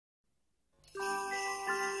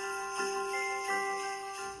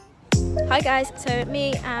Hi guys, so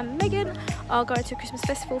me and Megan are going to a Christmas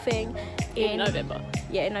festival thing in November.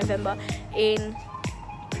 Yeah, in November in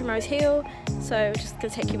Primrose Hill. So we're just gonna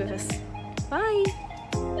take you with us. Bye.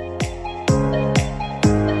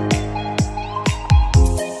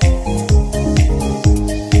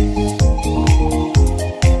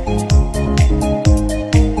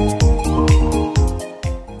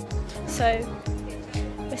 So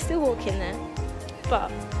we're still walking there, but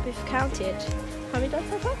we've counted how many dogs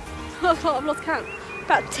so far? I've lost count.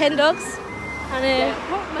 About 10 dogs, and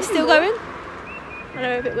we're still going. I know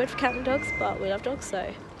we're a bit weird for counting dogs, but we love dogs,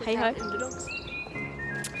 so hey ho. The dogs.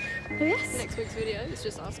 Oh yes. Next week's video is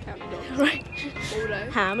just us counting dogs. Right. All day.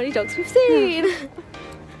 How many dogs we've seen?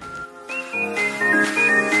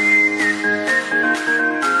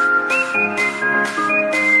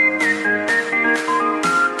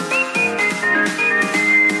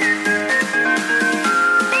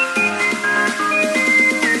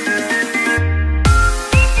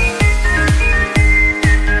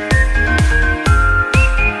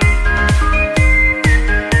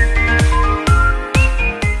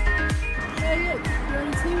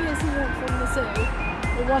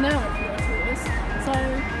 Or 1 hour if you go through this. So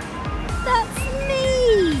That's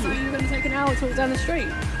me! you're going to take an hour to walk down the street?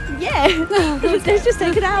 Yeah! Let's just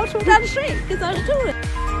take an hour to walk down the street because I'm doing it.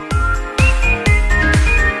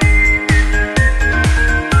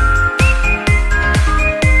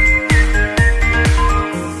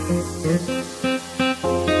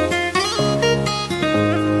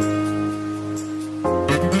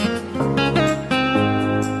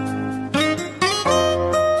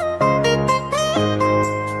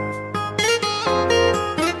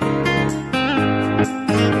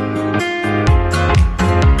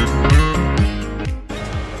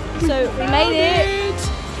 So we made it,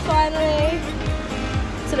 finally.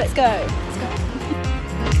 So let's go.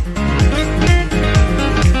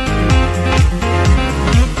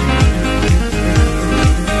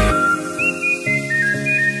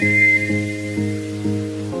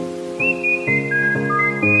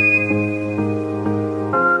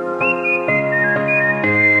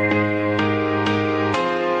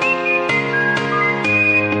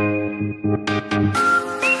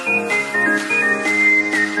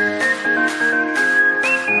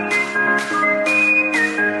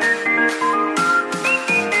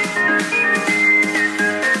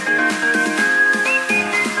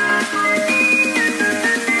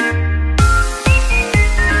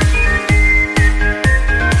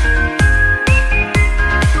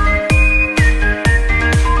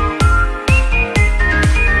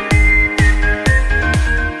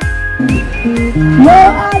 No, I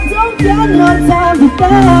don't got no time for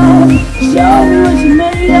that. Show me what you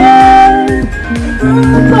made of.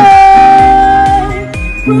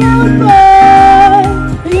 Rude boy,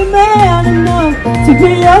 are you man enough to be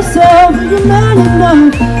yourself? Are you man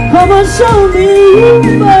enough? Come on, show me you,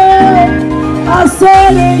 boy. I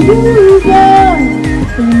said that you, boy.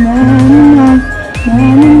 Are you man enough?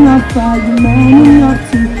 Man enough, are you man enough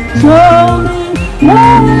to show me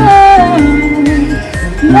love?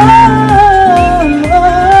 Love.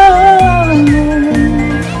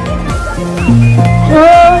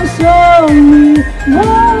 Oh, show me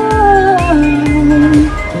love,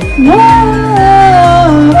 love.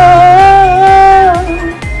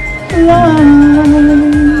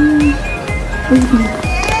 Thank you.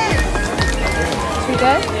 Should we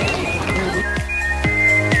go?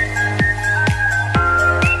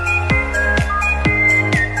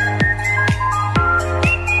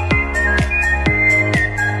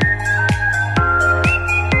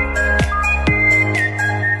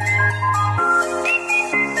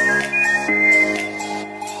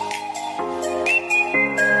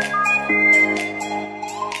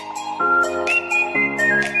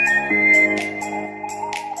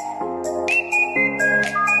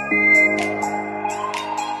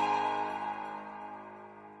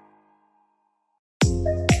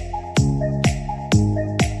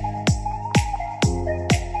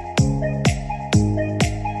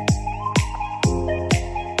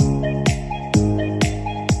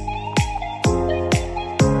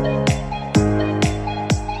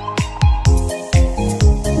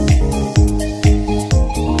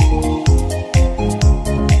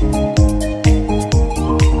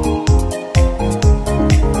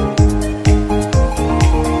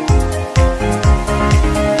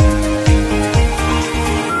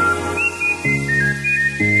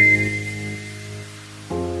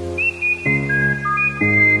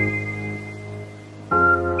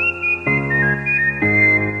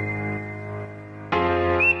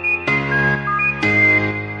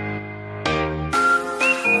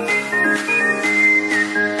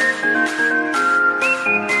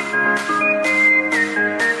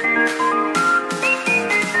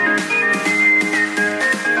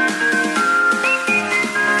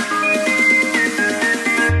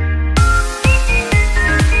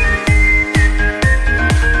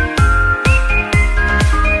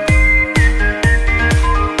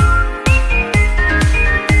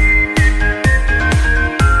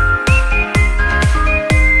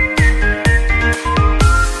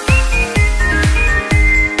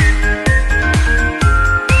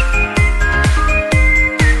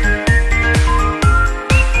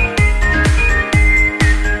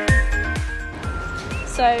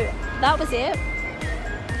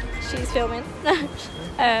 filming.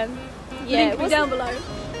 Yeah, Link me down below.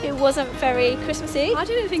 it wasn't very Christmassy. I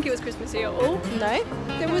didn't think it was Christmassy at all. No.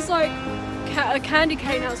 There was like a candy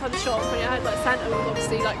cane outside the shop, and it had like Santa was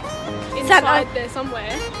obviously like inside Santa. there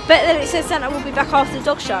somewhere, But then it says Santa will be back after the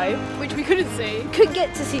dog show. which we couldn't see. Couldn't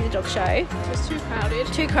get to see the dog show. It was too crowded.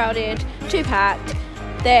 Too crowded, too packed.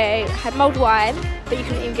 They had mulled wine, but you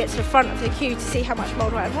couldn't even get to the front of the queue to see how much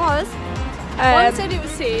mulled wine was. One said it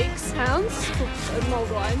was £6 for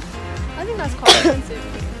mulled wine. I think that's quite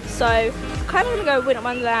expensive. So I'm kind of gonna go Winter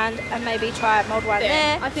Wonderland and maybe try mulled wine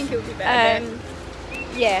there. I think it would be better. there.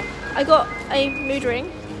 Yeah, I got a mood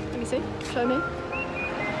ring. Let me see. Show me.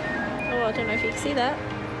 Oh, I don't know if you can see that.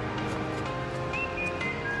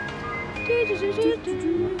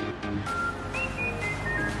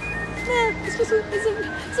 Yeah,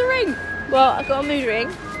 it's a ring. Well, I got a mood ring.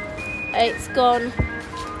 It's gone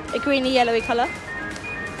a greeny yellowy colour.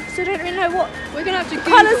 So I don't really know what We're gonna have to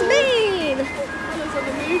Google colours mean. colours of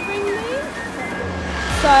the mood ring mean.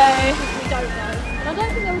 So We don't know. And I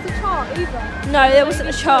don't think there was a chart either. no, there wasn't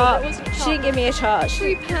a chart. There wasn't a She chart. didn't give me a chart.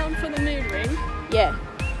 £3 for the mood ring. Yeah,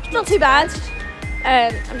 not too bad.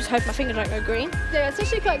 I'm just hoping my finger don't go green. Yeah,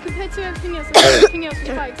 especially like compared to everything else. Like, everything else was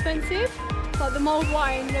quite expensive. Like the mulled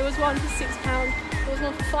wine, there was one for £6. There was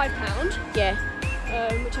one for £5. Yeah.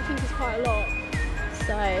 Which I think is quite a lot.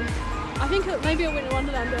 So I think maybe at Winter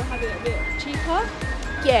Wonderland they'll have it a bit cheaper.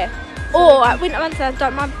 yeah. Or at Winter Wonderland,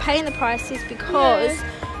 don't mind paying the prices because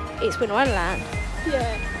it's Winter Wonderland.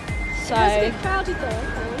 Yeah. So It was a bit crowded though, I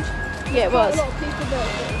found. yeah, it was. Quite a lot of people that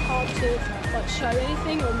it was hard to like show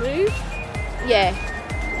anything or move. Yeah.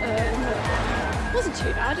 It wasn't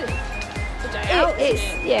too bad. It's a day out. It's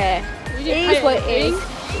isn't it? yeah. You It didn't is pay what it anything.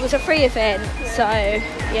 is. It was a free event, so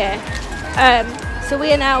yeah. So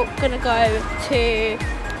we are now gonna go to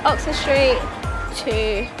Oxford Street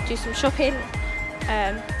to do some shopping.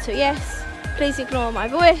 So yes, please ignore my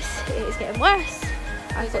voice. It is getting worse.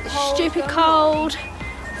 I've got the cold stupid going cold.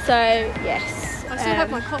 So yes. I still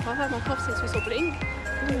have my cough. I've had my cough since we saw Blink.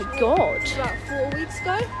 Oh my god. About 4 weeks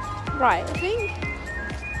ago, Right. I think.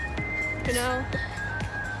 But now,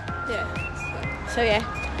 yeah. So yeah.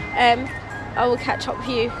 I will catch up with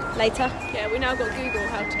you later. Yeah, we now got Google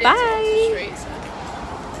how to get Bye. to Oxford Street.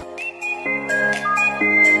 So.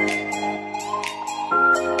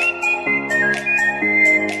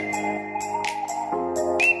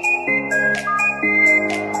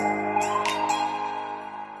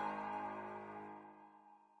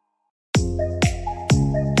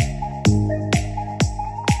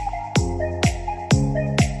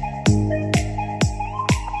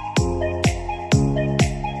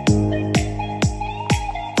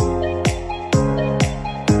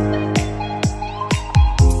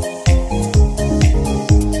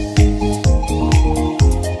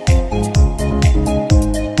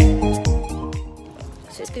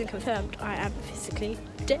 So it's been confirmed I am physically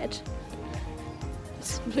dead.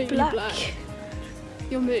 It's completely Black. black.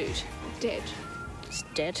 Your mood, dead. It's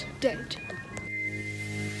dead. Dead.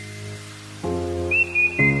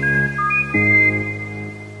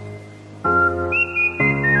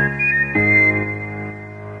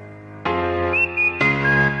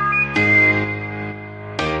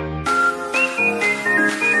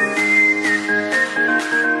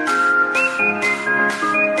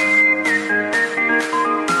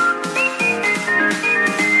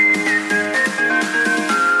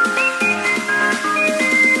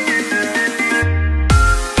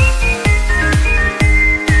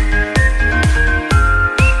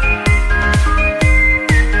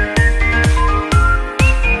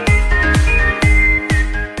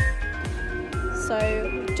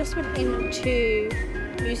 So we just went into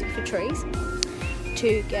Music for Trees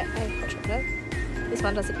to get a hot chocolate. This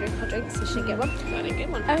one doesn't drink hot drinks, so she didn't get one. I didn't get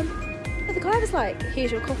one. But the guy was like,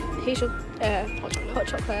 "Here's your coffee. Here's your hot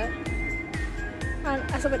chocolate."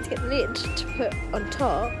 And as I went to get the lid to put on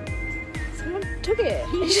top, someone took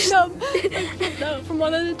it. No, from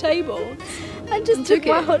one of the tables. And just And took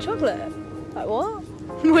took my it. hot chocolate. Like what?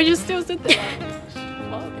 We just still stood there.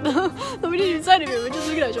 What? No, we didn't even say anything. We were just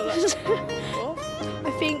looking at each other. What?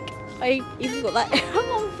 I think I even got that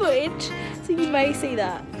on footage, so you may see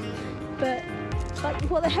that. But like,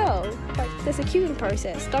 what the hell? Like, there's a queuing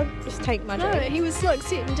process. Don't just take my No, drink. he was like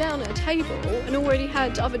sitting down at a table and already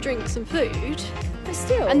had other drinks and food, But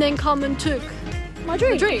still, and then come and took my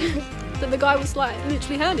the drink. drink that the guy was like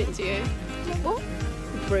literally handing to you. What?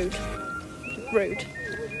 Rude. Rude.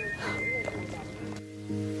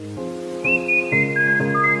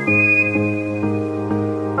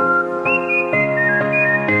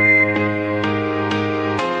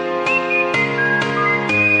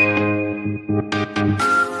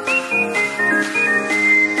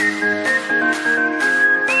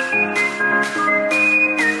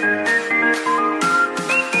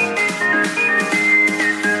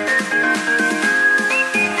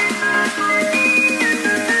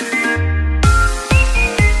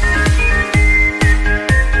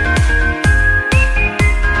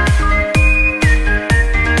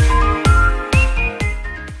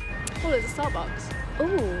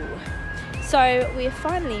 So we have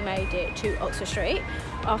finally made it to Oxford Street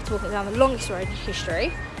after walking down the longest road in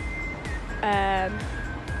history.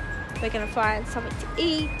 We're going to find something to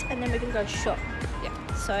eat and then we're going to go shop.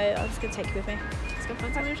 Yeah. So I'm just going to take you with me. Let's go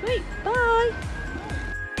find something to eat. Bye!